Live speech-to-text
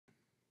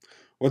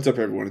What's up,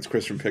 everyone? It's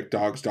Chris from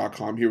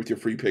PickDogs.com here with your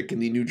free pick in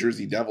the New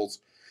Jersey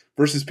Devils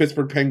versus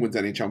Pittsburgh Penguins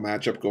NHL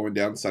matchup going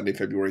down Sunday,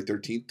 February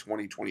 13th,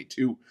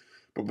 2022.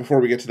 But before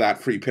we get to that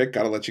free pick,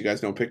 got to let you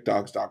guys know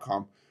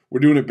PickDogs.com.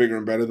 We're doing it bigger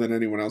and better than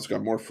anyone else.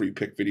 Got more free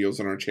pick videos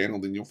on our channel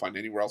than you'll find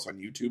anywhere else on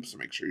YouTube, so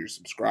make sure you're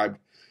subscribed.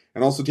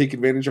 And also take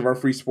advantage of our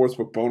free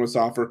sportsbook bonus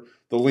offer,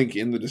 the link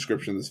in the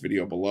description of this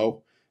video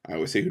below. I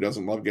always say, who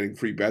doesn't love getting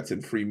free bets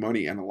and free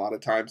money? And a lot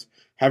of times,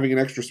 having an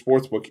extra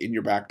sportsbook in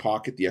your back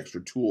pocket, the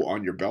extra tool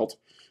on your belt,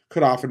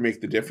 could often make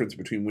the difference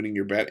between winning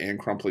your bet and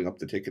crumpling up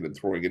the ticket and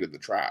throwing it in the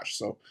trash.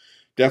 So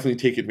definitely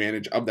take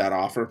advantage of that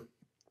offer.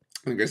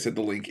 Like I said,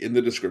 the link in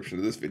the description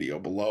of this video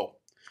below.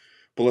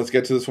 But let's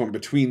get to this one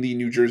between the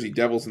New Jersey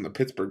Devils and the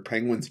Pittsburgh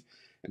Penguins.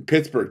 And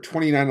Pittsburgh,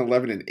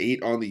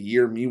 29-11-8 on the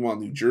year. Meanwhile,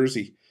 New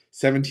Jersey,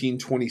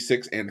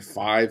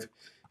 17-26-5.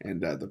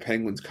 And the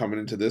Penguins coming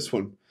into this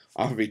one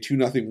off of a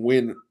 2-0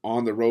 win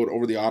on the road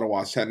over the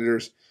Ottawa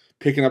Senators,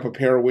 picking up a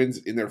pair of wins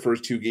in their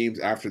first two games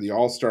after the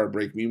All-Star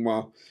break.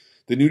 Meanwhile,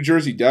 the New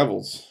Jersey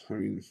Devils, I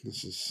mean,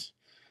 this is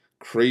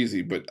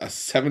crazy, but a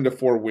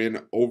 7-4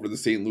 win over the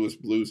St. Louis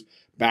Blues.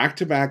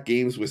 Back-to-back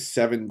games with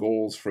 7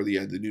 goals for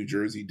the New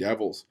Jersey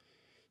Devils.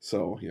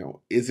 So,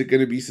 is it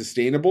going to be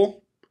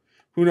sustainable?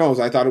 Who knows?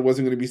 I thought it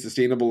wasn't going to be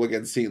sustainable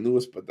against St.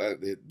 Louis, but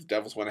the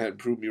Devils went ahead and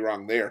proved me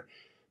wrong there.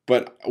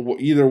 But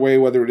either way,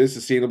 whether it is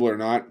sustainable or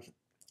not,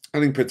 I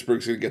think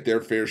Pittsburgh's going to get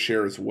their fair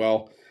share as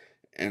well.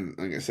 And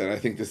like I said, I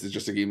think this is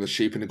just a game that's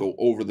shaping to go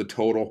over the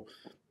total.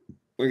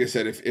 Like I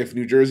said, if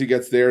New Jersey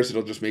gets theirs,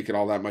 it'll just make it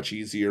all that much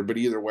easier. But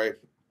either way,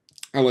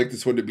 I like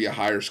this one to be a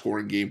higher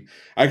scoring game.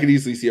 I could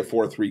easily see a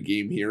 4-3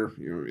 game here,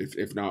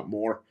 if not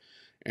more.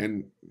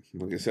 And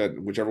like I said,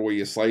 whichever way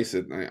you slice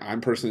it,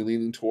 I'm personally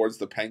leaning towards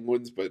the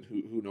Penguins, but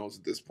who knows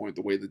at this point,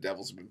 the way the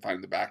Devils have been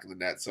finding the back of the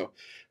net. So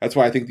that's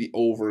why I think the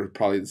over is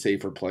probably the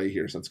safer play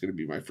here, so that's going to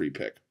be my free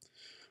pick.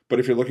 But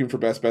if you're looking for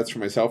best bets for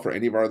myself or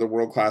any of our other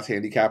world-class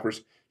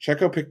handicappers,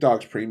 check out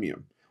PickDogs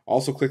Premium.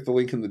 Also, click the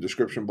link in the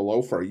description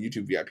below for our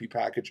YouTube VIP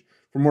package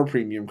for more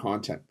premium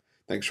content.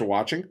 Thanks for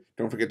watching.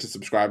 Don't forget to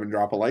subscribe and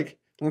drop a like,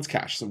 and let's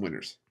cash some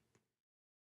winners.